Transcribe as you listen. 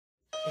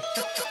I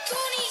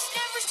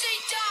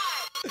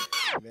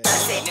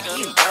said, nigga,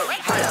 you broke,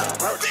 hold up,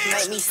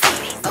 make me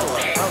see,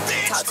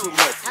 talk too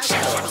much,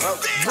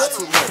 talk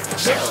too much.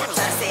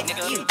 I said,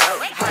 nigga, you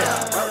broke, hold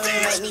up,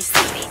 make me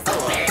see,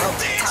 talk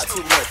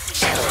too much.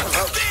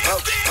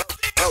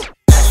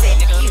 I said,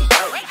 nigga, you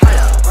broke, hold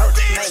up,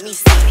 make me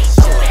see,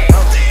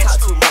 talk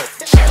too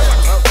much,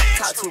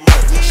 talk too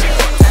much.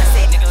 I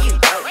said, nigga, you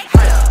broke,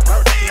 hold up,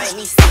 make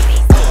me see,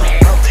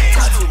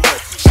 talk too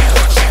much.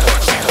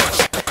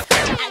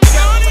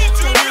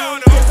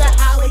 Cause I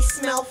always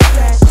smell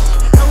fresh.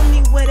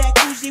 Only with that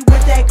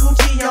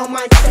Gucci on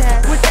my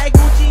chest. With that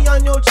Gucci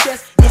on your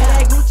chest. Yeah,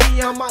 that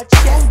Gucci on my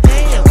chest.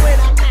 Damn, when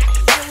I'm not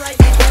here, right,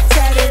 get that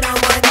tatted on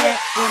my neck.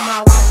 With my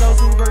watch goes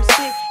Uber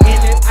sick, and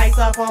there's ice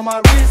up on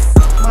my wrist.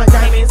 My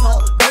diamonds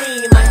all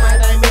green, like my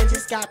diamond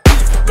just got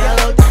pissed.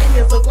 Yellow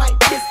diamonds look like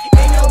piss,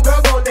 and your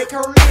girl gon' lick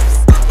her lips.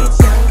 And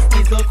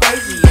youngsters go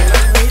crazy, and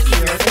I'm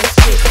crazier than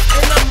shit.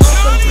 And I'm on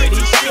some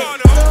pretty shit.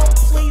 So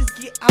please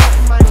get out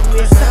my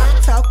way.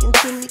 Stop talking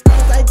to me,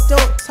 cause I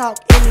don't talk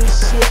any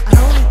shit. I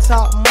only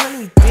talk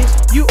money,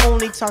 bitch. You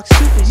only talk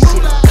stupid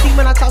shit. See,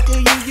 when I talk to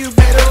you, you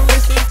better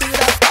listen to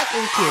that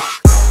fucking kid.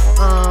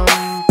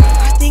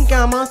 I think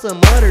I'm on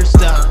some other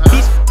stuff.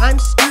 Bitch, I'm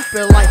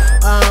stupid like,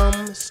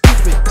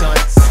 stupid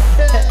dunce.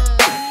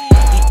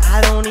 And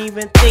I don't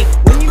even think.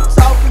 When you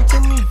talking to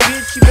me,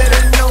 bitch, you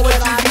better know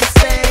what I be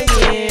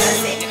saying.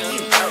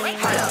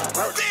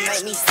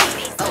 Make me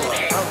see,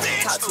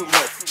 talk too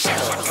much,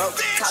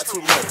 talk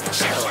too much.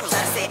 I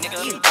said, nigga,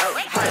 you broke,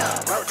 hold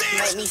up,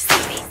 make me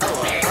see,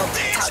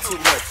 talk too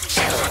much.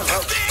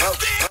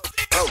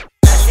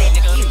 I said,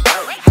 nigga, you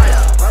broke, hold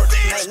up,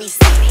 make me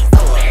see,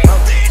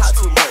 talk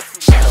too much,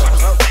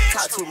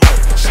 talk too much.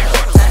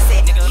 I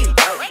said, nigga, you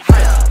broke,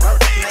 hold up,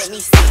 make me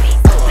see,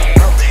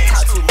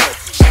 talk too much.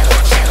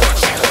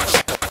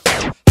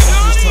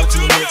 Just talk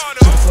too much, shut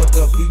the fuck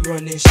up, we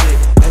running shit.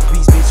 That's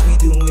beats, bitch, we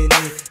doing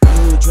it.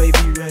 Drey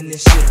be running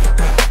shit.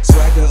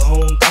 Swagger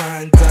on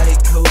Klondike,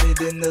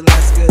 coated in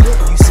Alaska.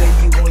 You say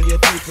you want your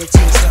paper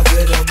chase, I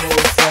bet I'm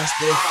more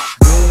faster.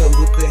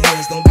 Good with the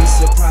hands, don't be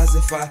surprised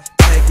if I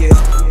tag it.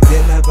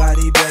 Then I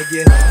body bag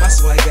it, my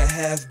swagger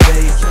half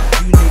baked.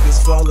 You niggas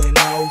falling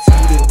off,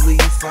 you the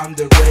leaf, I'm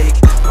the rake.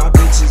 My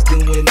bitches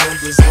doing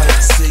numbers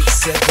like 6,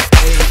 7,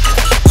 8.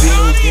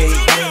 Bill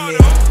Gates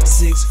women,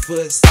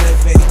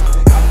 6'7".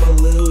 I'm a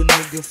little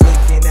nigga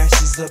flicking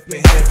ashes up in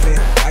heaven.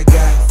 I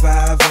got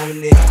 5 on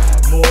it,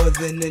 more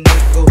than a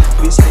nickel.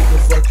 Bitch, nigga,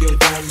 fuck your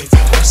diamonds.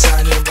 I'm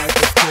shining like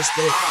a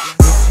crystal.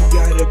 If you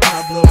got a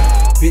problem,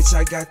 bitch,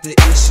 I got the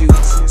issue.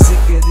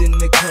 Sicker than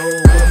the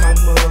cold with my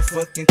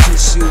motherfucking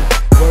tissue.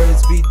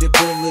 Words beat the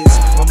bullets,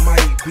 my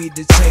mic beat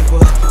the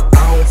chamber.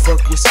 I don't fuck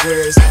with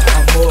squares,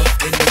 I'm more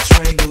in the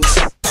triangles.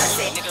 I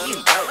said, nigga, you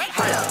broke,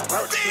 hold up,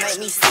 make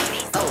me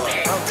see,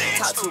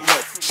 talk too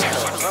much,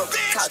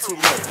 talk too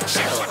much.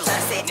 I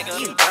said, nigga,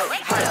 you broke,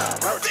 hold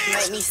up,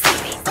 make me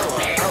see,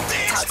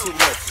 talk too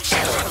much.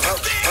 I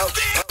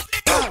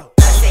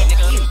said,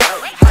 nigga, you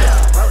broke, hold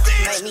up,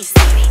 make me see,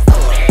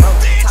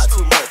 talk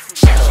too much,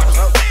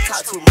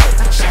 talk too much.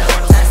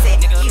 I said,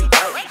 nigga, you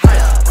broke,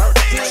 hold up,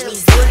 make me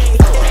see,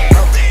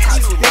 talk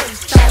too much.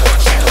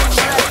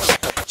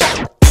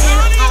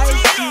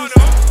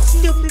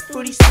 Stupid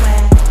fruity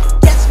swag.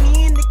 Catch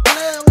me in the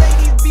club,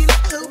 ladies be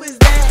like, who is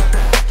that?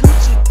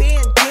 Gucci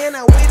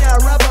bandana with a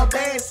rubber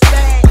band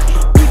stack.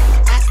 People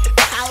ask the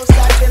house,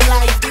 I feel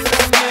like do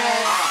the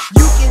math.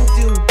 You can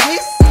do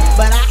this,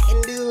 but I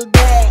can do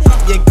that.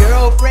 Your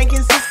girlfriend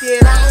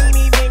consistent, I ain't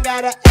even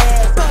gotta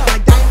ask.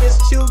 My diamonds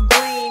too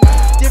green,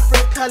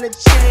 different color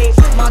chain.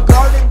 My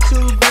garden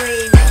too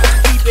green,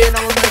 keep it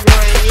on the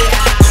grain,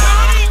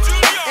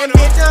 yeah. And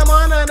bitch, I'm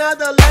on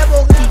another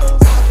level.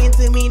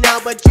 To me now,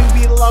 but you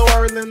be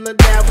lower than the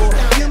devil.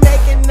 You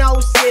making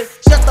no sense.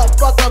 Shut the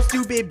fuck up,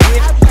 stupid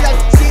bitch. Like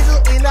Cecil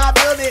in our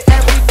building,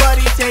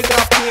 everybody take a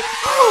pic.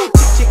 Ooh,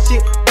 chick,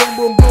 chick, chick, boom,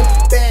 boom, boom,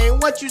 bang.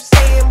 What you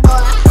saying,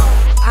 boy?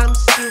 I'm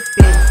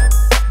stupid,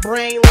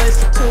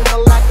 brainless tuna,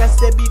 like I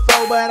said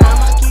before, but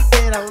I'ma keep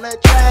it on the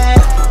track.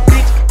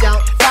 Bitch,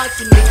 don't talk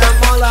to me. I'm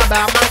all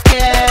about my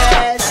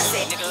cash. I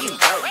said, nigga, you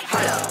broke,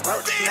 hold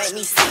up, make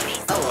me see,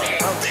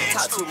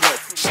 talk too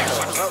much,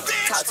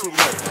 talk too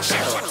much.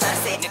 I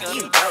said, nigga,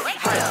 you broke,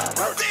 hold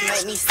up,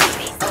 make me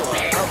see,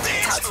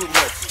 talk too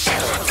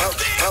much.